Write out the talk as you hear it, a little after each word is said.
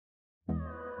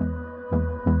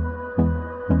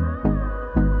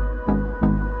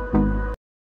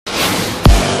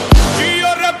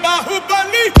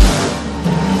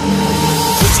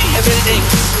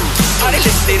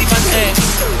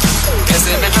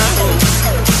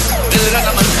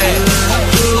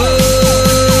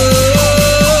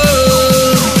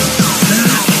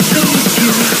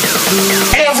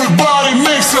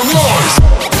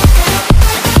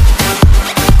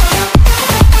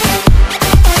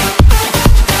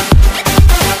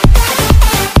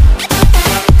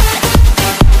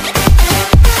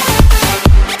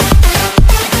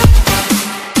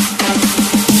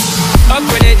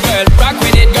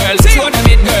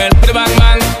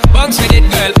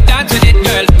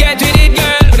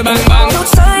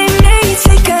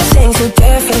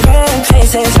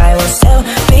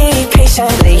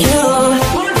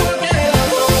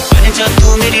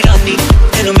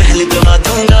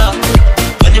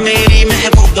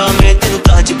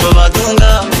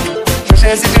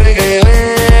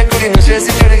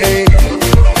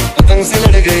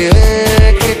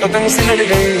से लड़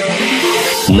गई।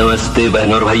 नमस्ते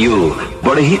बहनों और भाइयों,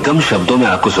 बड़े ही कम शब्दों में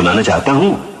आपको सुनाना चाहता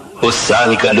हूँ उस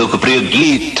साल का लोकप्रिय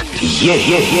गीत ये।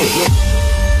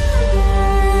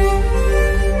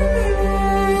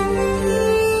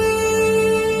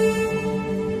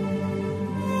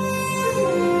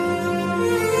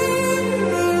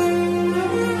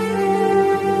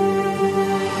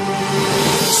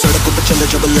 सड़कों पे चले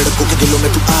जब लड़कों के दिलों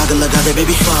में तू आग लगा दे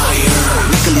बेबी फायर,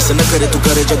 नकली से न करे तू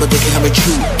करे जब देखे हमें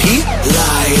झूठी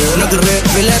लायर। नगर में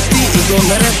मिलाती ईगो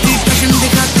में रहती पैशन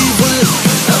दिखाती भूल।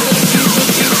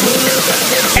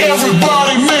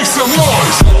 Everybody make some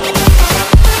noise.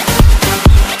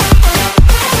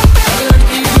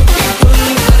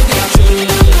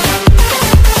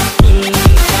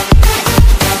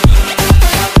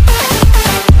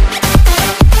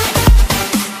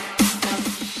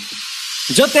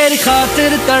 जो तेरी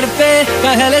खातिर तड़पे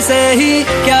पहले से ही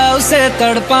क्या उसे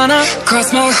तड़पाना।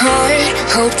 Cross my heart,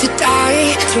 hope to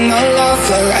die to my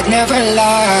lover, I'd never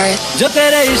lie. जो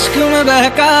तेरे इश्क में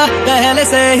बहका पहले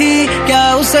से ही क्या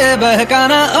उसे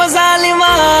बहकाना। ओ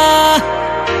जालिमा,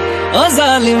 ओ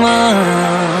जालिमा।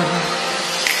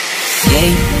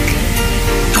 Hey,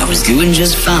 I was doing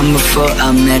just fine before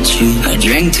I met you. I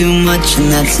drank too much and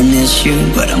that's an issue,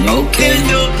 but I'm okay.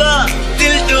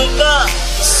 Dil डूबा।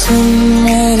 सुन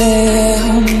मेरे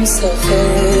हमसफर,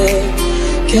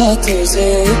 क्या तुझे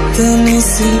इतनी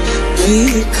सी भी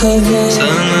खबर?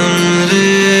 सनम रे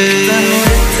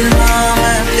इतना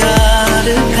मैं प्यार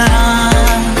करा,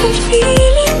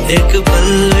 एक पल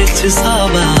विच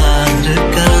साबार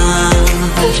करा।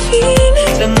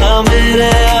 चन्ना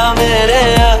मेरे आ मेरे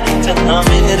आ, चन्ना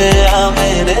मेरे आ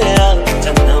मेरे आ,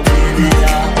 चन्ना मेरे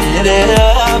आ मेरे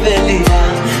आ बेलिया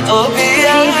ओ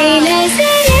बिया।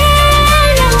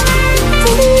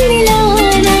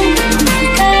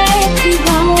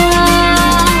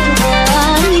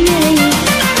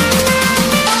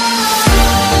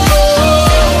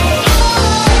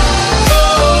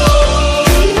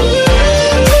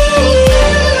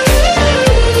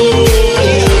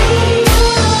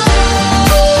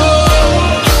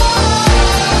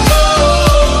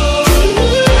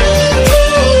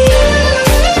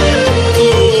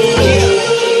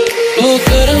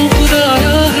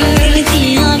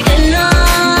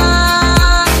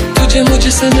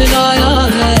 मुझसे मिलाया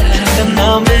है चन्ना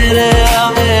मेरे आ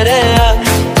मेरे आ,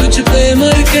 तुझ पे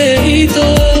मर के ही तो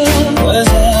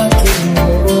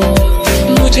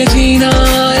मुझे जीना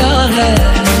आया है।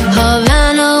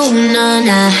 Havana, na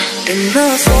na. ना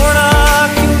सोना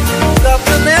क्यों रब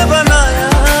ने बनाया,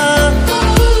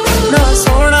 ना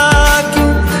सोना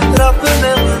क्यों रब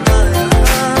ने बनाया।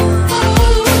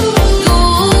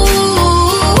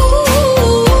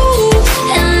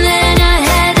 And then I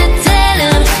had to tell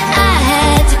him I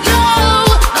had to go.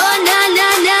 Oh na na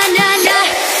na na na.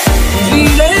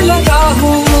 पीने लगा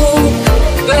हूँ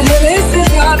पहले से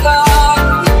ज्यादा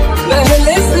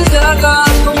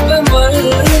तुम पे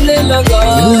मरने लगा।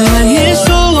 ये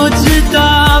सोचता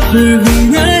फिर भी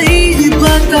नहीं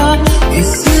पता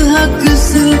इस हक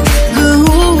से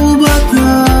कहूँ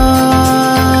बता।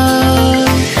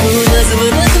 तू नज़्म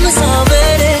नज़्म सा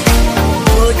मेरे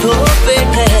होठों पे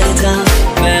ठहर जा,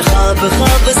 मैं ख्वाब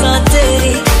ख्वाब सा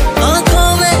तेरी आँखों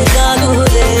में डालूं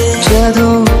रे। जादू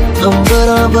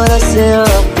अंबरा बरसिया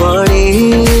पानी,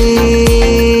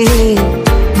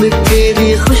 मिट्टी दी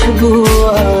खुशबू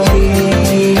आई।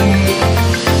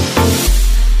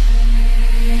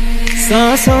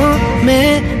 सांसों में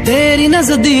तेरी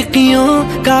नजदीकियों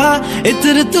का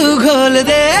इत्र तू घोल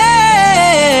दे,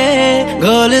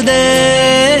 घोल दे।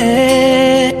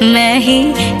 मैं ही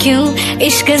क्यों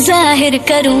इश्क जाहिर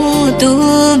करूं, तू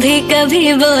भी कभी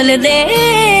बोल दे,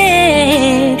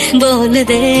 बोल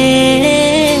दे।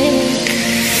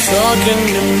 Talking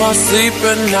in my sleep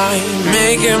at night,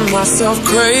 making myself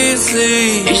crazy.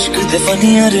 इश्क दे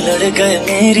फनियार लड़ गए,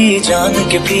 मेरी जान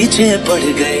के पीछे पड़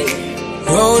गए।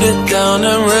 Wrote it down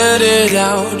and read it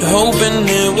out, hoping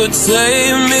it would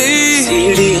save me.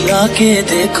 सीढ़ी लाके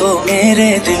देखो मेरे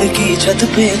दिल की छत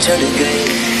पे चढ़ गए।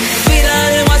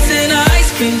 Sweetheart, what's in an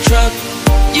ice cream truck?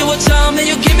 You a charm and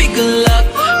you give me good luck.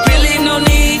 Really no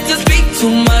need to speak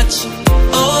too much.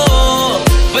 Oh,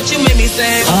 but you made me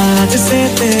say. आज से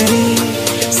तेरी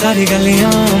सारी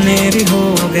गलियां मेरी हो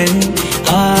गई,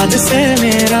 आज से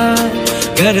मेरा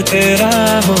घर तेरा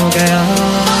हो गया।